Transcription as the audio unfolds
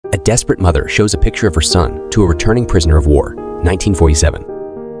A desperate mother shows a picture of her son to a returning prisoner of war, 1947.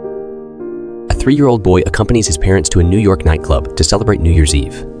 A 3-year-old boy accompanies his parents to a New York nightclub to celebrate New Year's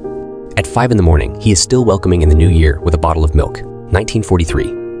Eve. At 5 in the morning, he is still welcoming in the new year with a bottle of milk, 1943.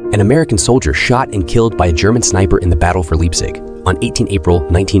 An American soldier shot and killed by a German sniper in the Battle for Leipzig on 18 April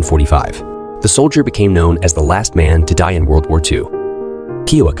 1945. The soldier became known as the last man to die in World War II.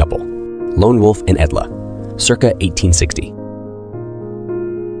 Kiowa couple, Lone Wolf and Edla, circa 1860.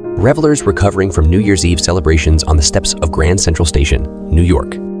 Revelers recovering from New Year's Eve celebrations on the steps of Grand Central Station, New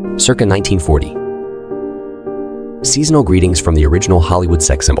York, circa 1940. Seasonal greetings from the original Hollywood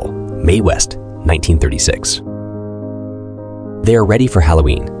sex symbol, Mae West, 1936. They are ready for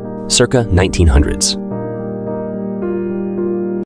Halloween, circa 1900s.